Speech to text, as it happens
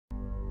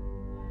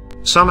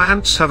Some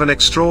ants have an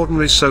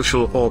extraordinary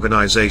social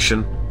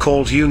organization,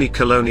 called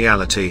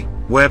uni-coloniality,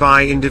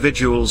 whereby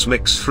individuals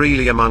mix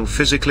freely among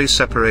physically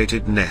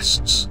separated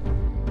nests.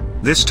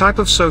 This type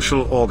of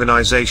social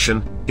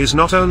organization is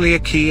not only a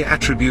key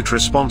attribute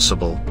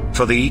responsible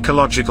for the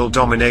ecological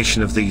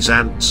domination of these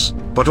ants,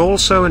 but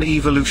also an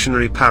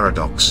evolutionary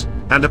paradox,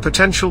 and a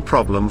potential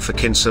problem for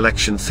kin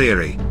selection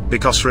theory,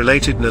 because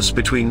relatedness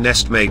between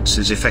nestmates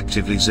is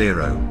effectively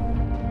zero.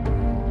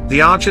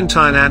 The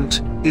Argentine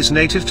ant is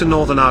native to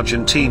Northern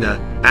Argentina,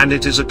 and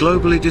it is a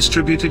globally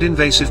distributed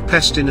invasive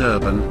pest in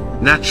urban,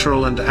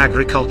 natural and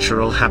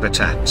agricultural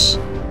habitats.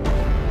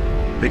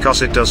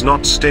 Because it does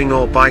not sting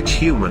or bite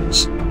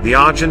humans, the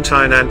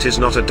Argentine ant is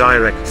not a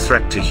direct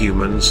threat to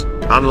humans,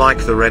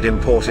 unlike the red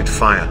imported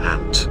fire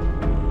ant.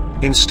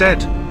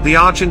 Instead, the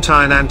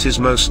Argentine ant is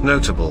most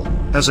notable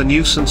as a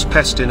nuisance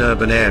pest in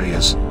urban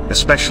areas,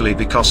 especially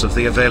because of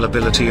the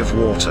availability of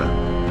water.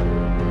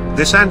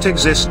 This ant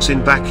exists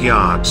in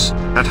backyards,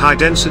 at high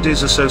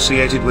densities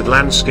associated with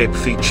landscape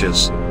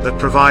features that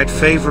provide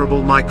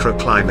favorable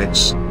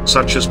microclimates,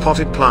 such as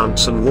potted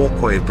plants and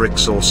walkway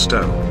bricks or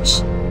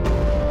stones.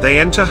 They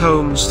enter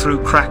homes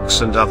through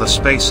cracks and other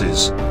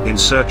spaces, in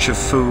search of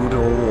food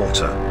or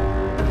water.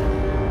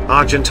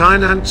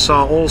 Argentine ants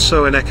are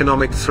also an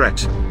economic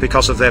threat,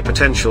 because of their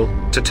potential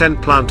to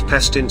tend plant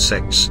pest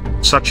insects,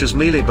 such as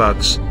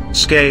mealybugs,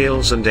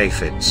 scales and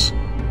aphids.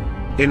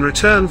 In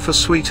return for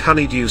sweet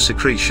honeydew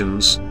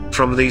secretions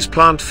from these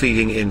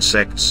plant-feeding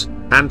insects,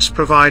 ants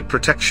provide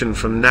protection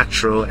from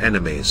natural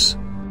enemies.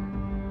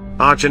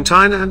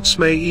 Argentine ants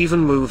may even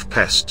move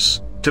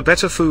pests to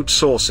better food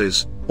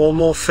sources, or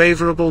more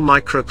favorable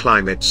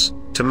microclimates,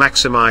 to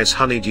maximize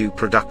honeydew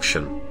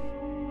production.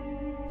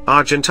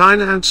 Argentine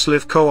ants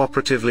live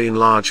cooperatively in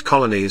large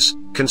colonies,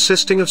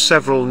 consisting of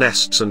several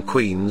nests and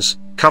queens,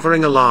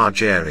 covering a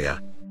large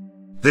area.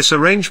 This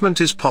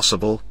arrangement is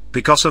possible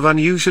because of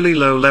unusually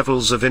low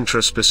levels of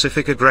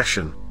intraspecific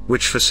aggression,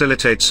 which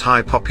facilitates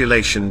high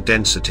population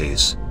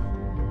densities.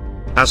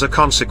 As a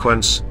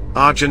consequence,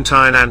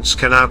 Argentine ants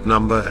can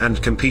outnumber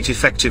and compete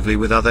effectively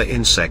with other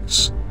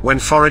insects when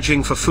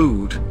foraging for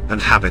food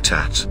and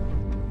habitat.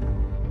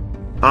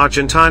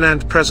 Argentine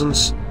ant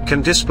presence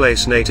can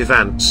displace native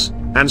ants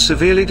and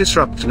severely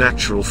disrupt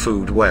natural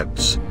food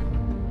webs.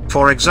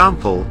 For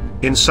example,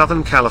 in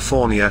Southern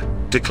California,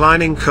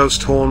 declining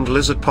coast horned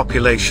lizard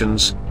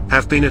populations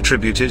have been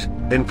attributed,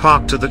 in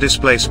part to the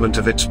displacement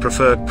of its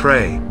preferred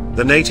prey,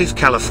 the native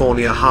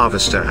California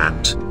harvester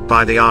ant,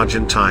 by the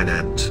Argentine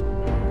ant.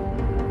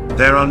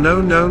 There are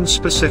no known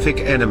specific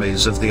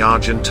enemies of the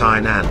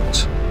Argentine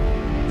ant.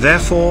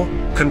 Therefore,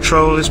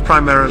 control is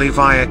primarily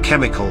via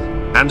chemical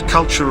and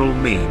cultural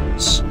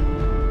means.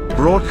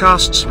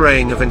 Broadcast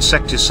spraying of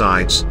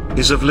insecticides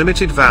is of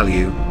limited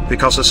value,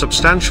 because a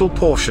substantial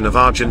portion of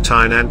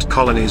Argentine ant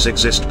colonies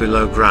exist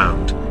below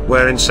ground,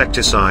 where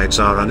insecticides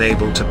are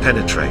unable to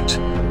penetrate.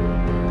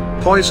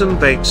 Poison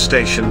bait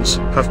stations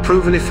have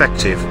proven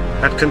effective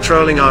at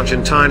controlling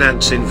Argentine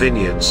ants in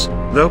vineyards,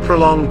 though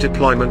prolonged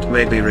deployment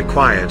may be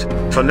required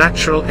for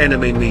natural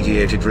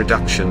enemy-mediated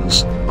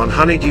reductions on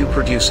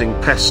honeydew-producing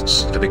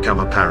pests to become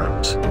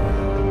apparent.